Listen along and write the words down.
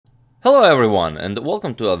Hello everyone, and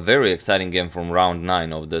welcome to a very exciting game from round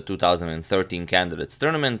 9 of the 2013 Candidates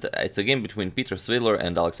Tournament. It's a game between Peter Svidler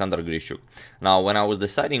and Alexander Grischuk. Now, when I was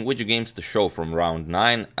deciding which games to show from round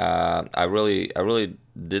 9, I really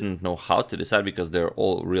didn't know how to decide because they're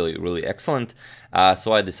all really excellent.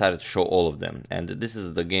 So I decided to show all of them, and this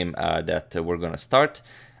is the game that we're gonna start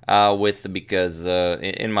with, because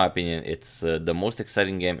in my opinion it's the most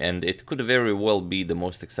exciting game, and it could very well be the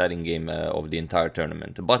most exciting game of the entire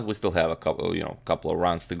tournament, but we still have a couple of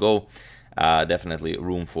rounds to go. Definitely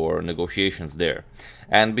room for negotiations there.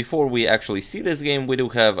 And before we actually see this game, we do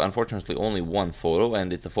have unfortunately only one photo,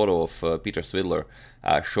 and it's a photo of Peter Svidler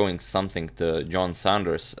showing something to John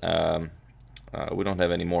Saunders. We don't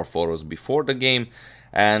have any more photos before the game.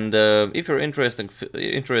 And if you're interested,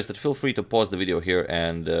 feel free to pause the video here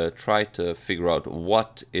and try to figure out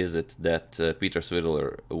what is it that Peter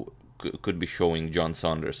Svidler could be showing John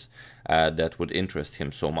Saunders that would interest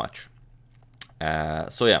him so much.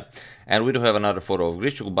 So yeah, and we do have another photo of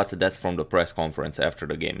Grischuk, but that's from the press conference after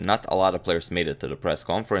the game. Not a lot of players made it to the press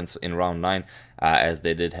conference in round 9, as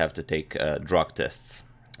they did have to take drug tests.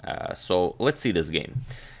 So let's see this game.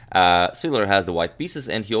 Svidler has the white pieces,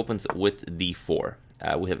 and he opens with d4.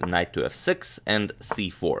 We have knight to f6 and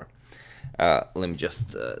c4. Let me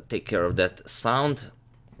just take care of that sound.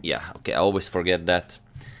 Yeah, okay, I always forget that.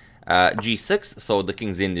 g6, so the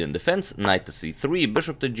King's Indian defense, knight to c3,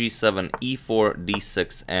 bishop to g7, e4,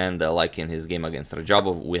 d6, and like in his game against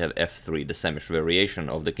Rajabov, we have f3, the Saemisch variation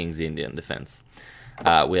of the King's Indian defense.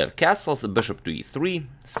 We have castles, bishop to e3,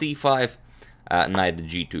 c5, knight to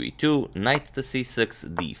g2, e2, knight to c6,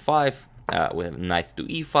 d5, we have knight to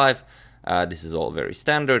e5. This is all very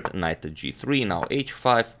standard. Knight to g3, now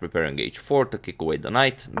h5, preparing h4 to kick away the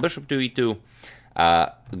knight, bishop to e2.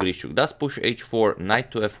 Grischuk does push h4,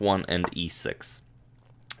 knight to f1 and e6.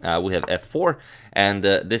 We have f4, and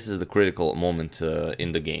this is the critical moment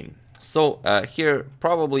in the game. So here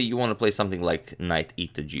probably you want to play something like knight e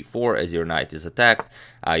to g4 as your knight is attacked.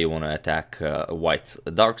 You want to attack white's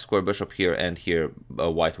dark square bishop here, and here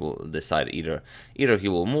white will decide either he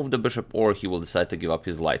will move the bishop or he will decide to give up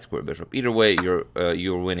his light square bishop. Either way,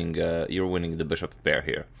 you're winning the bishop pair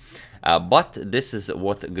here. But this is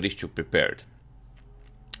what Grischuk prepared.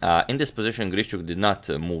 In this position, Grischuk did not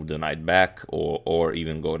move the knight back or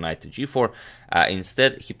even go knight to g4.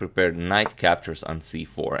 Instead, he prepared knight captures on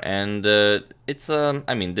c4, and it's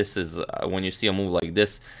I mean, this is when you see a move like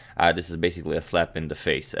this, this is basically a slap in the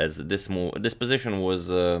face, as this position was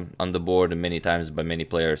on the board many times by many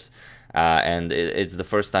players, and it's the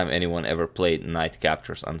first time anyone ever played knight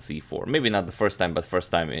captures on c4. Maybe not the first time, but first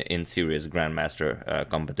time in serious grandmaster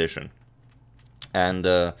competition.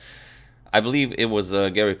 And I believe it was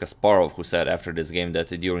Garry Kasparov who said after this game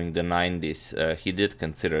that during the 90s he did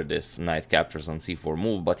consider this knight captures on c4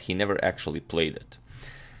 move, but he never actually played it.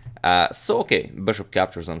 So okay, bishop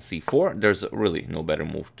captures on c4, there's really no better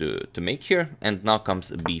move to make here, and now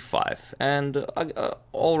comes b5, and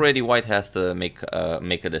already white has to make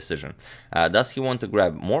a decision. Does he want to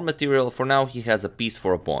grab more material? For now he has a piece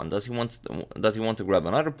for a pawn. Does he want to grab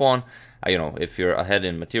another pawn? You know, if you're ahead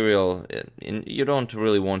in material, you don't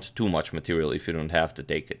really want too much material if you don't have to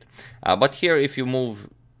take it. But here, if you move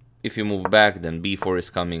back, then b4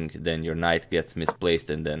 is coming, then your knight gets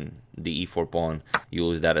misplaced, and then the e4 pawn, you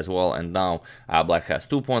lose that as well. And now black has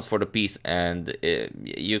 2 pawns for the piece, and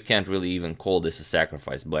you can't really even call this a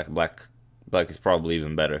sacrifice. Black is probably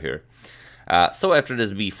even better here. So after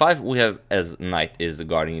this b5, we have, as knight is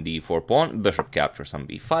guarding the e4 pawn, bishop captures on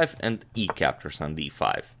b5 and e captures on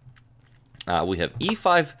d5. We have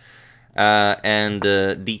e5 and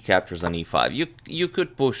d captures on e5. You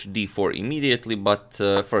could push d4 immediately, but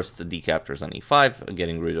first d captures on e5,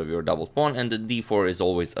 getting rid of your double pawn, and the d4 is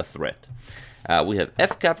always a threat. We have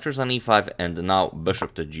f captures on e5, and now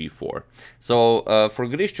bishop to g4. So for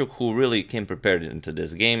Grischuk, who really came prepared into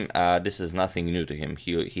this game, this is nothing new to him.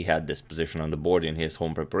 He had this position on the board in his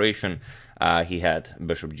home preparation. He had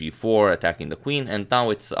bishop g4 attacking the queen, and now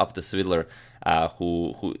it's up to Svidler,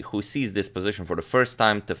 who sees this position for the first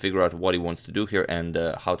time, to figure out what he wants to do here and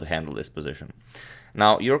how to handle this position.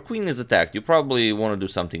 Now your queen is attacked. You probably want to do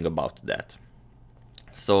something about that.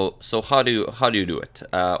 So how do you do it?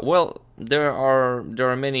 Well, there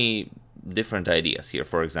are many different ideas here.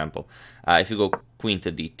 For example, if you go queen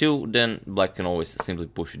to d2, then black can always simply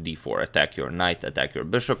push d4, attack your knight, attack your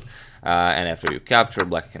bishop, and after you capture,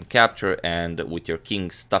 black can capture, and with your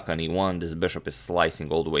king stuck on e1, this bishop is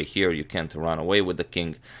slicing all the way here. You can't run away with the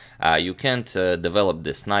king. You can't develop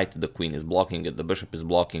this knight. The queen is blocking it, the bishop is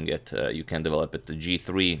blocking it. You can develop it to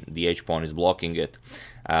g3, the h-pawn is blocking it.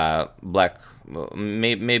 Black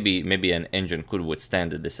maybe an engine could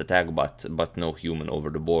withstand this attack, but no human over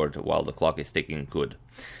the board while the clock is ticking could.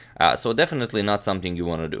 So definitely not something you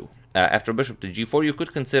want to do. After bishop to g4, you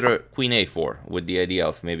could consider queen a4 with the idea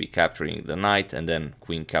of maybe capturing the knight and then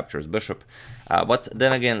queen captures bishop. But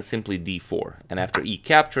then again, simply d4. And after e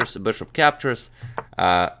captures, bishop captures,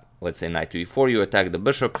 let's say knight to e4, you attack the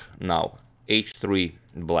bishop. Now h3,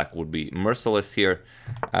 black would be merciless here.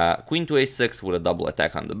 Queen to a6 with a double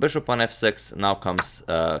attack on the bishop on f6. Now comes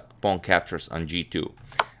pawn captures on g2.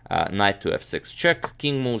 Knight to f6 check,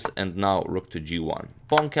 king moves, and now rook to g1.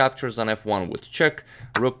 Pawn captures on f1 with check,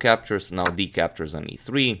 rook captures, now d captures on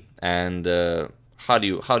e3, and how do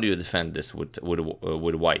you defend this with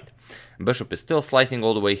white? Bishop is still slicing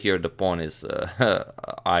all the way here. The pawn is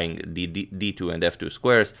eyeing d2 and f2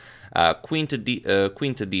 squares. Queen to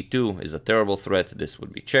d2 is a terrible threat. This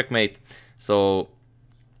would be checkmate. So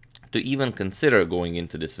to even consider going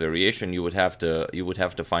into this variation, you would have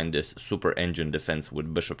to find this super engine defense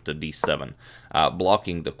with bishop to d7,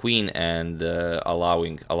 blocking the queen and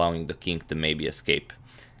allowing the king to maybe escape.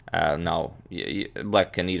 Now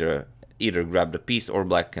black can either grab the piece or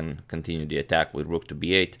black can continue the attack with rook to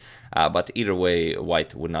b8, but either way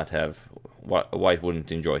white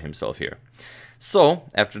wouldn't enjoy himself here. So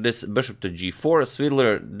after this bishop to g4,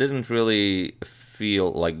 Svidler didn't really feel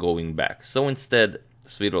like going back, so instead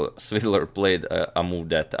Svidler played a move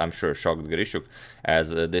that I'm sure shocked Grischuk, as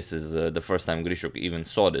this is the first time Grischuk even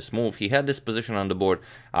saw this move. He had this position on the board,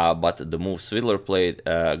 but the move Svidler played,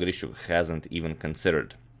 Grischuk hasn't even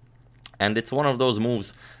considered. And it's one of those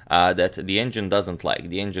moves that the engine doesn't like.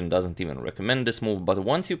 The engine doesn't even recommend this move, but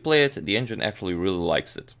once you play it, the engine actually really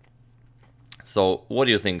likes it. So what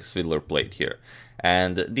do you think Svidler played here?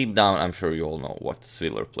 And deep down, I'm sure you all know what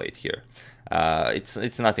Svidler played here.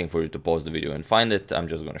 It's nothing for you to pause the video and find it. I'm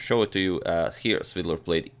just going to show it to you. Here, Svidler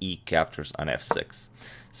played e captures on f6.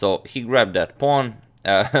 So he grabbed that pawn,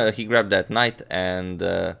 he grabbed that knight, and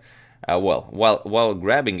well, while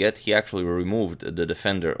grabbing it, he actually removed the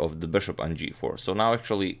defender of the bishop on g4. So now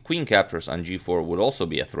actually queen captures on g4 would also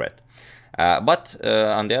be a threat. But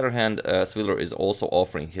on the other hand, Svidler is also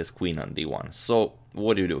offering his queen on d1. So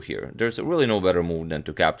what do you do here? There's really no better move than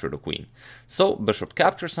to capture the queen. So bishop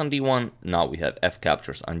captures on d1. Now we have f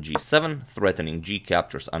captures on g7, threatening g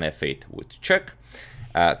captures on f8 with check.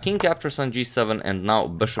 King captures on g7, and now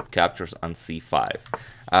bishop captures on c5.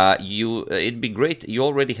 It'd be great. You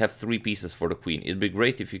already have 3 pieces for the queen. It'd be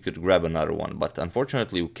great if you could grab another one, but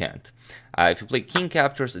unfortunately you can't. If you play king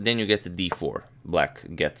captures, then you get the d4.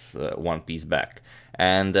 Black gets 1 piece back.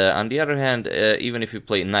 And on the other hand, even if you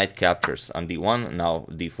play knight captures on d1, now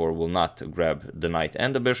d4 will not grab the knight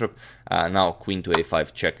and the bishop. Now queen to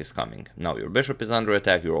a5 check is coming. Now your bishop is under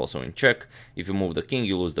attack, you're also in check. If you move the king,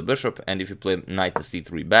 you lose the bishop, and if you play knight to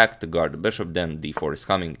c3 back to guard the bishop, then d4 is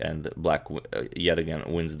coming, and black yet again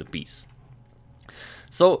wins the piece.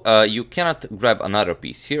 So you cannot grab another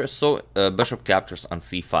piece here, so bishop captures on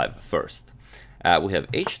c5 first. We have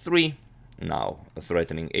h3. Now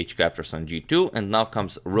threatening h captures on g2, and now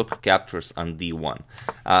comes rook captures on d1.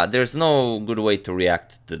 There's no good way to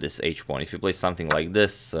react to this h pawn. If you play something like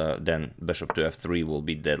this, then bishop to f3 will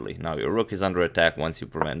be deadly. Now your rook is under attack. Once you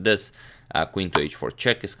prevent this, queen to h4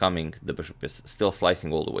 check is coming. The bishop is still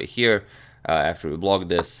slicing all the way here. After we block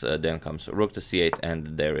this, then comes rook to c8,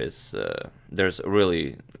 and there's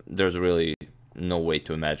really no way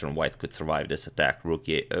to imagine white could survive this attack. Rook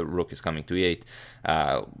is coming to e8.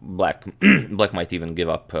 Black might even give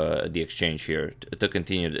up the exchange here to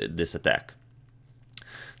continue this attack.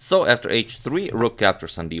 So after h3, rook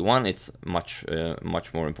captures on d1. It's much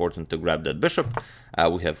more important to grab that bishop.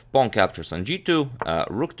 We have pawn captures on g2,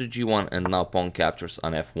 rook to g1, and now pawn captures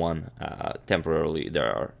on f1. Temporarily, there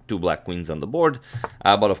are 2 black queens on the board,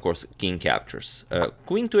 but of course, king captures.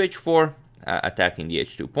 Queen to h4. Attacking the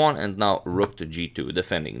h2 pawn, and now rook to g2,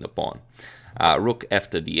 defending the pawn. Rook f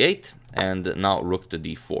to d8, and now rook to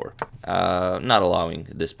d4, not allowing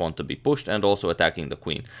this pawn to be pushed, and also attacking the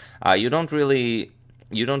queen. You don't really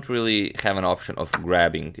have an option of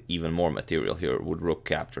grabbing even more material here with rook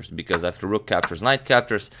captures, because after rook captures, knight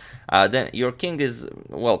captures, then your king is,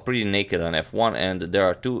 well, pretty naked on f1, and there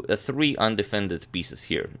are 3 undefended pieces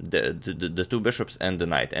here, the 2 bishops and the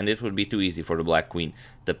knight, and it would be too easy for the black queen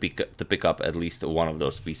to pick up at least one of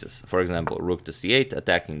those pieces. For example, rook to c8,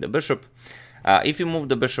 attacking the bishop. If you move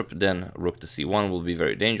the bishop, then rook to c1 will be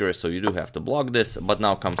very dangerous, so you do have to block this, but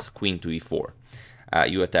now comes queen to e4.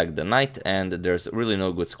 you attack the knight, and there's really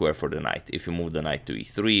no good square for the knight. If you move the knight to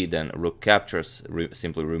e3, then rook captures,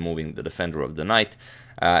 simply removing the defender of the knight.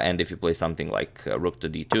 And if you play something like rook to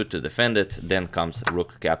d2 to defend it, then comes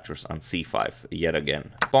rook captures on c5. Yet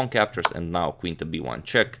again, pawn captures, and now queen to b1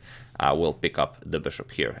 check will pick up the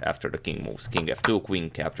bishop here after the king moves. King f2, queen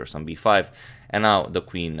captures on b5, and now the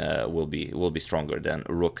queen will be stronger than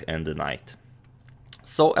rook and the knight.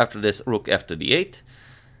 So after this rook f to d8,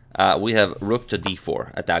 we have rook to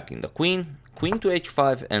d4 attacking the queen, queen to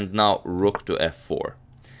h5, and now rook to f4.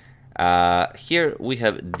 Here we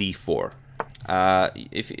have d4.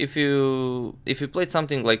 If you played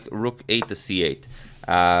something like rook a to c8,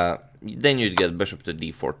 then you'd get bishop to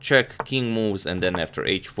d4 check, king moves, and then after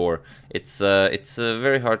h4, it's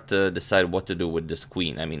very hard to decide what to do with this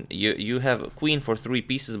queen. I mean, you have a queen for 3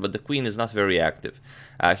 pieces, but the queen is not very active.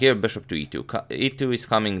 Here bishop to e2. e2 is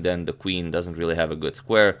coming, then the queen doesn't really have a good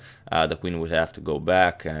square. The queen would have to go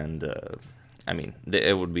back, and I mean,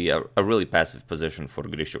 it would be a really passive position for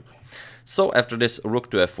Grischuk. So after this rook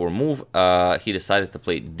to f4 move, he decided to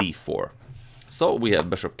play d4. So we have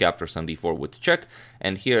bishop captures on d4 with check,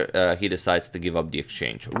 and here he decides to give up the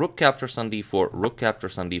exchange. Rook captures on d4, rook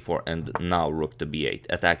captures on d4, and now rook to b8,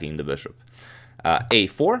 attacking the bishop.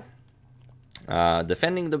 a4,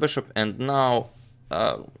 defending the bishop, and now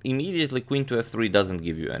immediately queen to f3 doesn't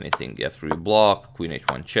give you anything. f3 block, queen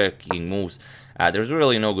h1 check, king moves. There's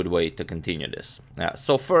really no good way to continue this.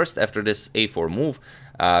 So first, after this a4 move,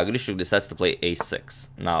 Grischuk decides to play a6.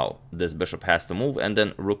 Now this bishop has to move, and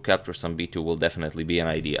then rook captures on b2 will definitely be an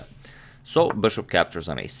idea. So bishop captures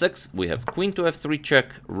on a6. We have queen to f3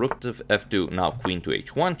 check, rook to f2, now queen to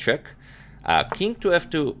h1 check, king to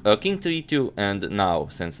f2, king to e2, and now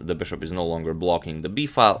since the bishop is no longer blocking the b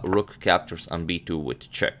file, rook captures on b2 with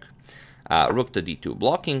check. Rook to d2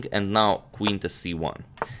 blocking, and now queen to c1.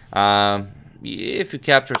 If you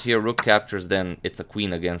captured here, rook captures, then it's a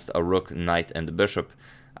queen against a rook, knight, and the bishop.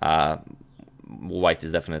 White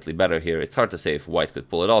is definitely better here. It's hard to say if white could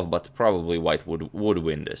pull it off, but probably white would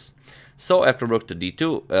win this. So after rook to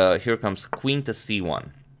d2, here comes queen to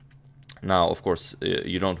c1. Now, of course,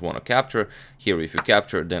 you don't want to capture. Here, if you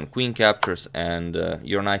capture, then queen captures, and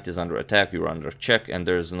your knight is under attack, you're under check, and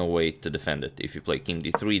there's no way to defend it. If you play king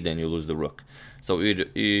d3, then you lose the rook. So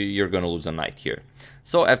you're going to lose a knight here.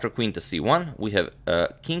 So after queen to c1, we have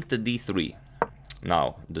king to d3.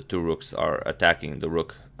 Now, the two rooks are attacking the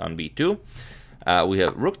rook on b2. We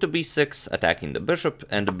have rook to b6 attacking the bishop,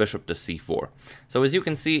 and the bishop to c4. So as you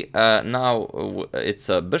can see, now it's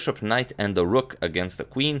a bishop, knight, and the rook against the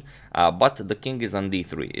queen, but the king is on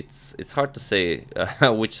d3. It's hard to say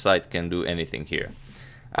which side can do anything here.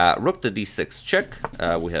 Rook to d6 check.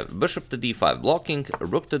 We have bishop to d5 blocking,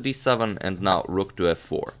 rook to d7, and now rook to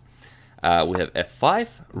f4. We have f5,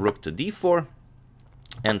 rook to d4,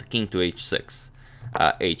 and king to h6.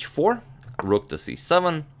 h4, rook to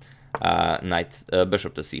c7.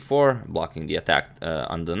 Bishop to c4, blocking the attack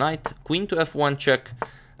on the knight. Queen to f1 check.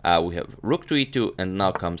 We have rook to e2, and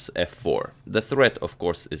now comes f4. The threat, of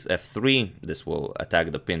course, is f3. This will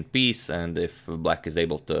attack the pinned piece, and if black is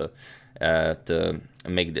able to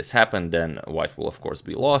make this happen, then white will, of course,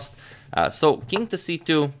 be lost. So king to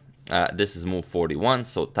c2. This is move 41,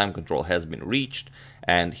 so time control has been reached.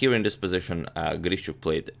 And here in this position, Grischuk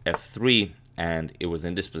played f3, and it was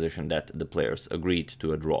in this position that the players agreed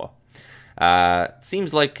to a draw.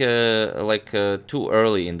 Seems like too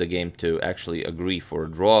early in the game to actually agree for a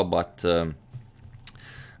draw, but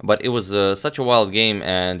it was such a wild game,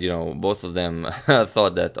 and you know, both of them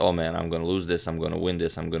thought that, oh man, I'm gonna lose this, I'm gonna win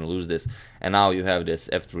this, I'm gonna lose this, and now you have this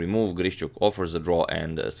f3 move. Grischuk offers a draw,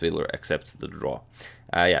 and Svidler accepts the draw.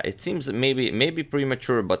 Yeah, it seems maybe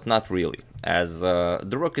premature, but not really, as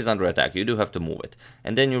the rook is under attack. You do have to move it,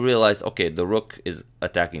 and then you realize, okay, the rook is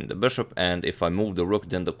attacking the bishop, and if I move the rook,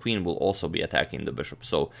 then the queen will also be attacking the bishop.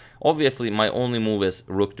 So obviously my only move is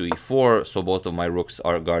rook to e4, so both of my rooks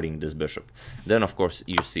are guarding this bishop. Then of course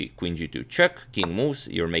you see queen g2 check, king moves,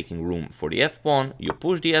 you're making room for the f pawn, you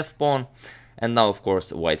push the f pawn, and now of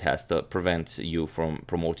course white has to prevent you from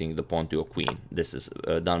promoting the pawn to a queen. This is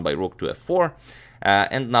done by rook to f4.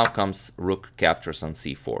 And now comes rook captures on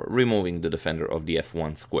c4, removing the defender of the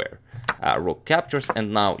f1 square. Rook captures,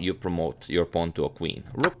 and now you promote your pawn to a queen.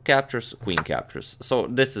 Rook captures, queen captures. So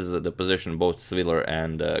this is the position both Svidler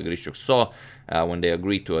and Grischuk saw when they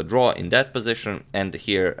agreed to a draw in that position. And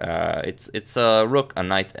here it's a rook, a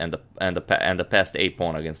knight, and a passed a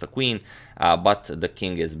pawn against the queen, but the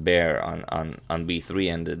king is bare on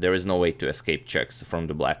b3, and there is no way to escape checks from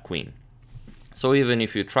the black queen. So even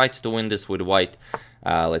if you tried to win this with white,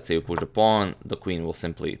 let's say you push the pawn, the queen will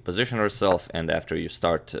simply position herself, and after you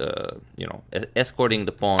start, you know, escorting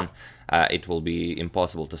the pawn, it will be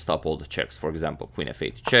impossible to stop all the checks. For example, queen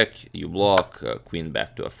f8 check, you block, queen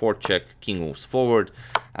back to f4 check, king moves forward,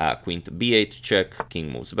 queen to b8 check, king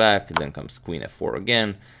moves back, then comes queen f4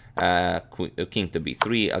 again, king to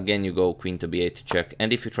b3, again you go queen to b8 check,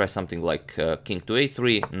 and if you try something like king to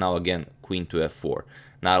a3, now again queen to f4,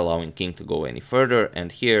 not allowing king to go any further.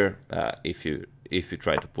 And here, if you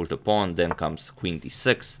try to push the pawn, then comes queen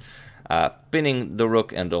d6, pinning the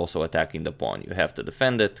rook and also attacking the pawn. You have to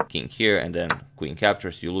defend it, king here, and then queen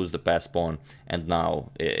captures, you lose the pass pawn, and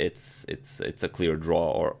now it's a clear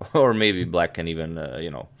draw, or maybe black can even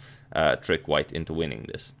you know, trick white into winning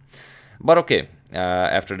this. But okay,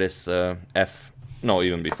 after this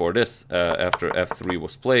even before this, after f3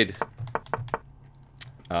 was played,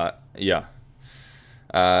 yeah.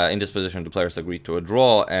 In this position, the players agreed to a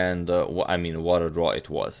draw, and I mean, what a draw it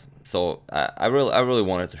was. So I really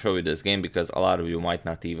wanted to show you this game, because a lot of you might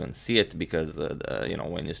not even see it, because you know,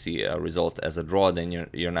 when you see a result as a draw, then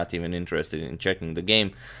you're not even interested in checking the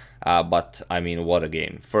game. But I mean, what a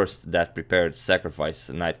game! First, that prepared sacrifice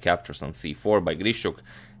knight captures on c4 by Grischuk,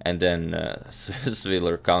 and then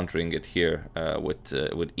Svidler countering it here with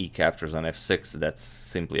e captures on f6. That's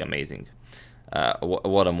simply amazing.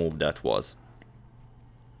 What a move that was.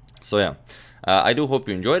 So yeah, I do hope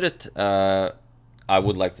you enjoyed it. I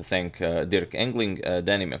would like to thank Dirk Engling,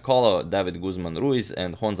 Danny McCullough, David Guzman Ruiz,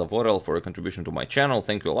 and Honza Vorel for a contribution to my channel.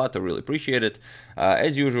 Thank you a lot, I really appreciate it.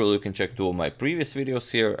 As usual, you can check 2 of my previous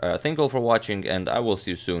videos here. Thank you all for watching, and I will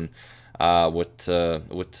see you soon with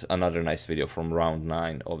another nice video from round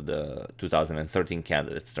 9 of the 2013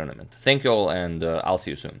 Candidates Tournament. Thank you all, and I'll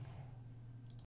see you soon.